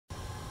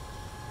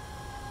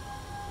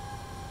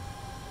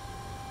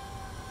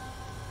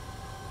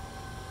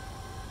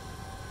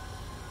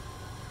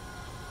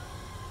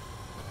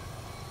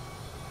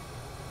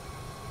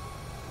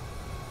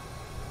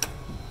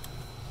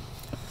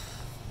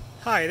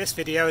Hi, this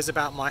video is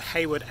about my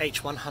Hayward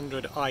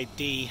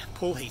H100ID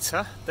pool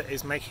heater that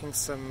is making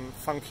some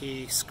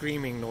funky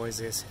screaming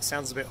noises. It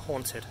sounds a bit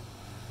haunted.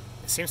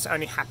 It seems to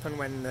only happen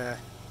when the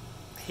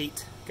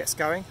heat gets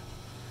going.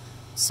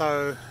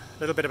 So a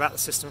little bit about the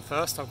system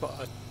first. I've got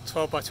a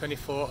 12 by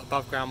 24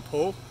 above ground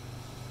pool.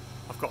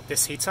 I've got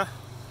this heater.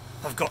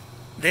 I've got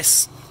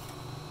this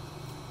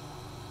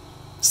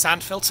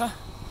sand filter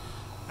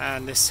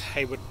and this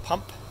Hayward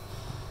pump.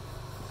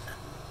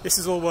 This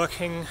is all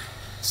working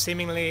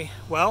seemingly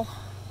well.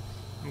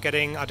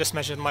 I just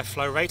measured my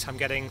flow rate. I'm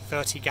getting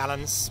 30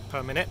 gallons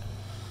per minute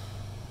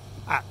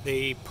at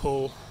the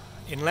pool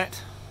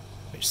inlet,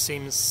 which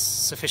seems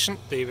sufficient.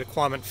 The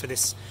requirement for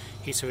this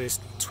heater is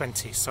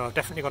 20, so I've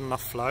definitely got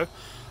enough flow.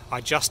 I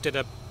just did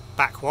a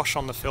backwash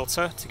on the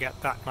filter to get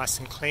that nice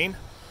and clean.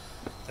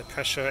 The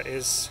pressure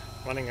is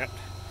running at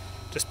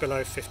just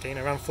below 15,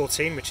 around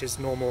 14, which is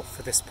normal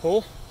for this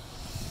pool.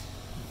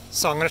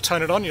 So I'm going to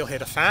turn it on. You'll hear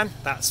the fan,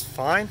 that's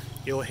fine.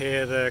 You'll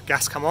hear the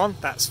gas come on,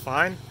 that's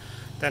fine.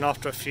 Then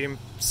after a few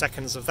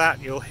seconds of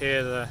that, you'll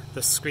hear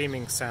the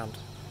screaming sound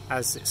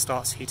as it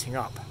starts heating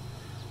up.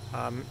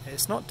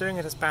 It's not doing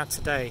it as bad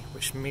today,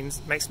 which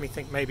makes me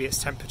think maybe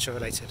it's temperature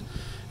related.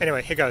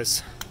 Anyway, here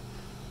goes.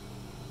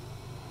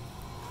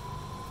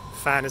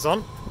 Fan is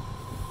on.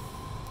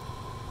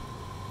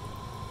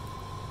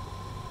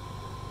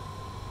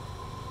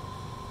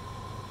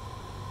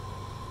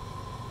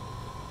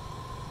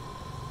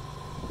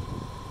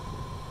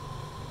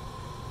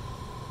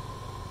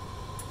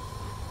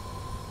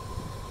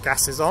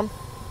 Gas is on,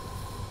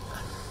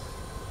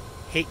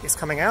 heat is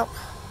coming out.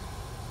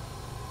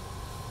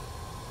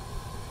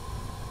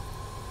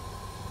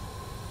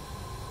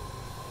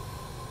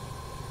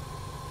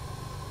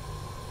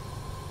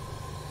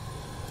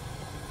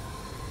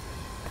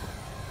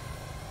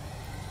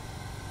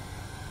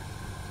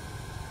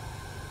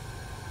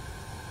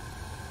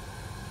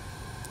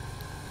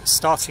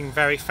 Starting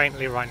very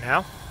faintly right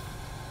now.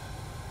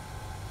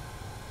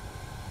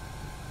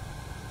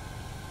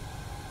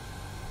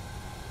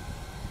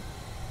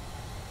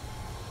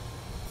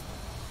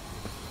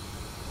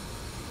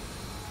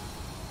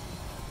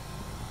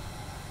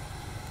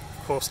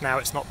 Of course, now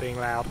it's not being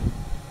loud.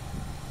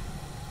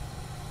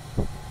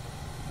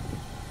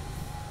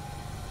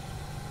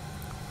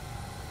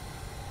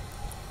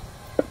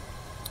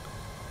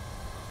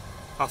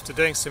 After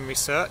doing some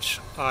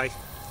research, I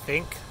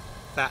think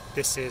that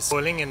this is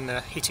boiling in the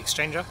heat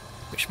exchanger,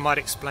 which might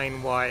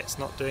explain why it's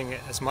not doing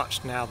it as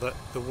much now that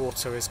the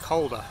water is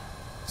colder.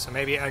 So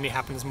maybe it only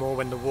happens more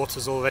when the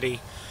water's already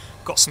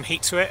got some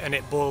heat to it and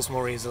it boils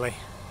more easily.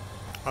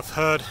 I've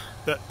heard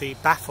that the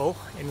baffle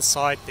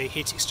inside the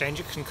heat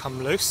exchanger can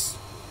come loose,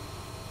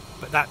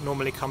 but that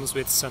normally comes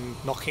with some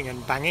knocking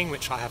and banging,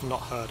 which I have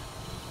not heard.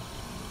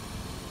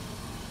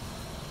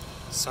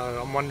 So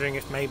I'm wondering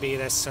if maybe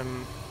there's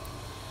some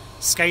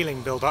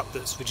scaling build-up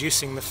that's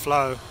reducing the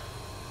flow.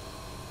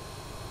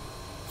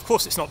 Of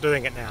course it's not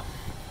doing it now.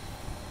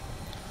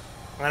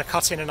 I'm going to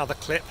cut in another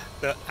clip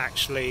that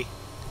actually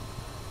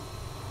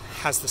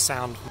has the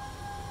sound.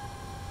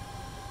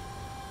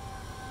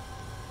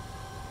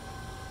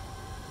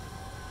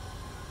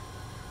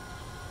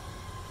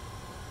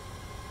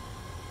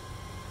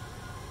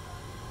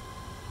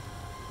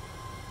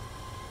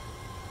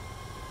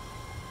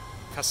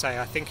 Like I say,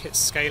 I think it's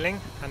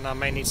scaling, and I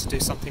may need to do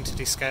something to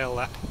descale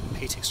that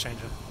heat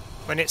exchanger.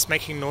 When it's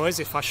making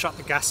noise, if I shut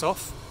the gas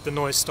off, the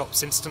noise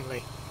stops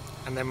instantly,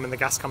 and then when the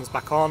gas comes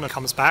back on, it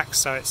comes back,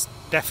 so it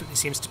definitely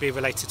seems to be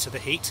related to the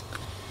heat.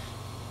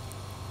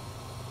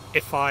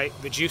 If I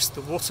reduce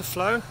the water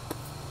flow,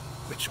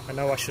 which I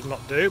know I should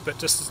not do, but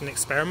just as an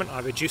experiment, I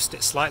reduced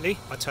it slightly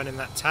by turning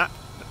that tap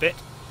a bit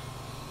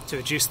to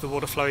reduce the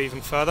water flow even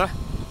further,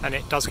 and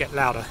it does get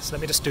louder. So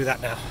let me just do that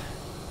now.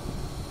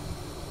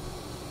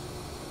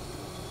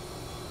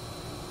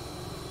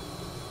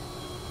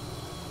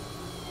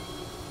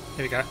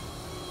 Here we go.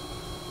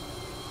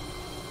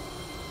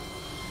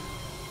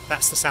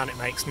 That's the sound it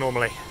makes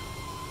normally.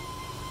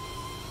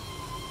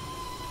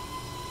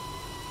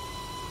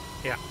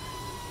 Yeah.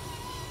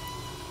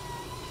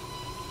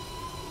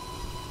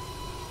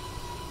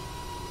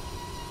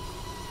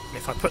 And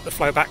if I put the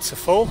flow back to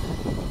full,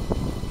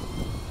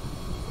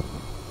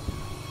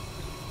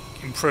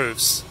 it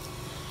improves.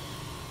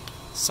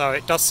 So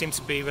it does seem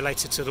to be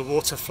related to the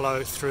water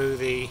flow through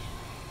the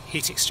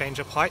heat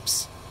exchanger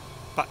pipes.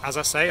 But as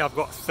I say, I've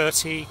got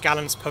 30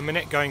 gallons per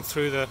minute going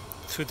through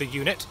the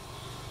unit,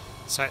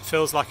 so it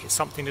feels like it's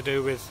something to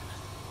do with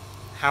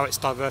how it's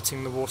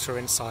diverting the water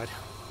inside.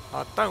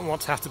 I don't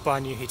want to have to buy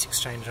a new heat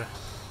exchanger,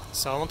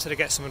 so I wanted to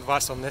get some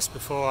advice on this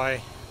before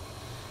I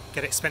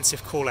get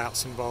expensive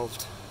call-outs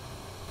involved.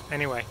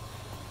 Anyway,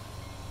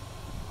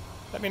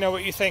 let me know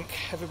what you think,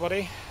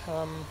 everybody.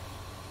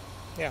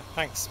 Yeah,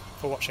 thanks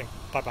for watching.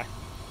 Bye bye.